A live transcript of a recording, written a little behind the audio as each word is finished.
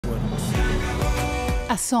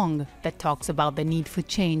A song that talks about the need for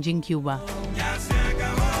change in Cuba.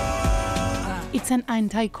 It's an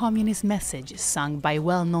anti-communist message sung by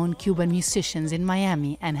well-known Cuban musicians in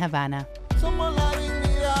Miami and Havana.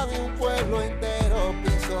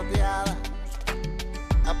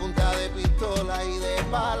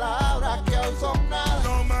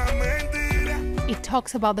 It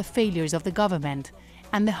talks about the failures of the government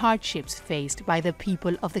and the hardships faced by the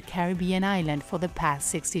people of the Caribbean island for the past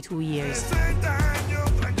 62 years.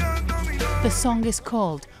 The song is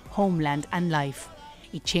called Homeland and Life.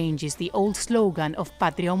 It changes the old slogan of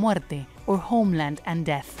Patria o Muerte, or Homeland and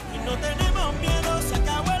Death.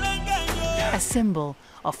 A symbol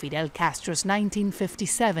of Fidel Castro's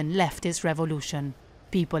 1957 leftist revolution.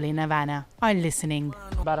 People in Havana are listening.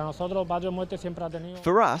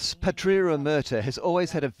 For us, Patria o Muerte has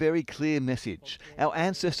always had a very clear message. Our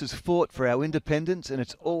ancestors fought for our independence, and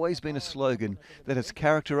it's always been a slogan that has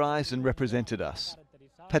characterized and represented us.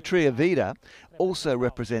 Patria Vida also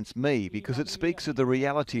represents me because it speaks of the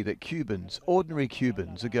reality that Cubans, ordinary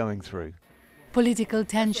Cubans, are going through. Political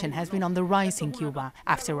tension has been on the rise in Cuba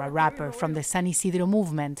after a rapper from the San Isidro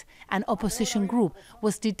movement, an opposition group,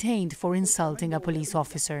 was detained for insulting a police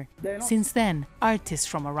officer. Since then, artists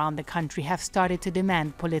from around the country have started to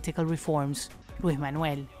demand political reforms. Luis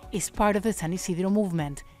Manuel is part of the San Isidro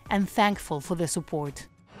movement and thankful for the support.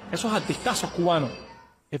 Esos artistazos cubanos.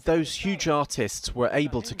 If those huge artists were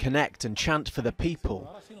able to connect and chant for the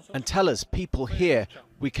people and tell us, people here,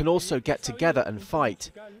 we can also get together and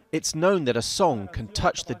fight, it's known that a song can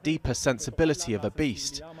touch the deeper sensibility of a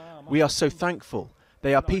beast. We are so thankful.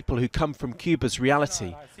 They are people who come from Cuba's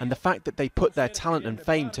reality, and the fact that they put their talent and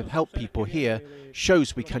fame to help people here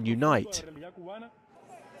shows we can unite.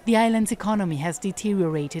 The island's economy has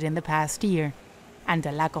deteriorated in the past year, and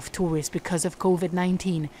the lack of tourists because of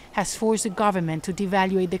COVID-19 has forced the government to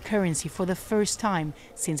devalue the currency for the first time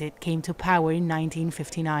since it came to power in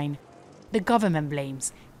 1959. The government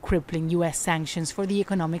blames crippling U.S. sanctions for the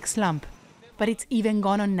economic slump, but it's even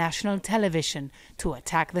gone on national television to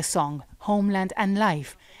attack the song Homeland and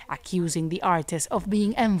Life, accusing the artist of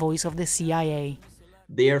being envoys of the CIA.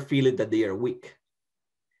 They are feeling that they are weak.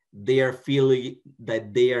 They are feeling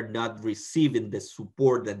that they are not receiving the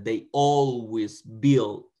support that they always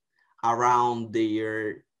build around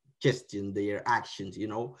their gesture, their actions, you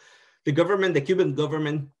know. The government, the Cuban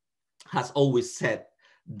government has always said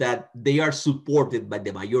that they are supported by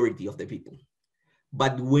the majority of the people.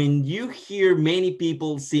 But when you hear many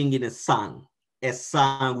people singing a song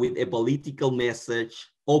with a political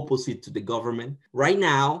message opposite to the government, right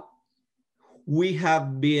now, we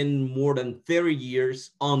have been more than 30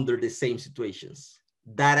 years under the same situations.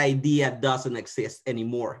 That idea doesn't exist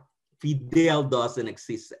anymore. Fidel doesn't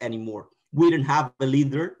exist anymore. We don't have a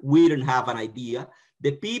leader. We don't have an idea.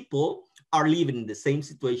 The people are living in the same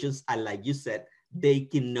situations, and like you said, they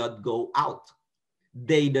cannot go out.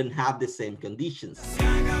 They don't have the same conditions.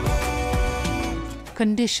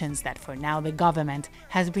 Conditions that for now the government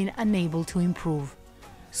has been unable to improve.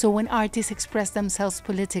 So when artists express themselves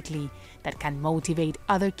politically, that can motivate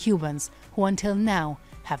other Cubans who until now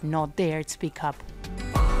have not dared speak up.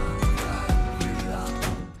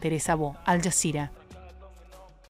 Teresa, Al Jazeera.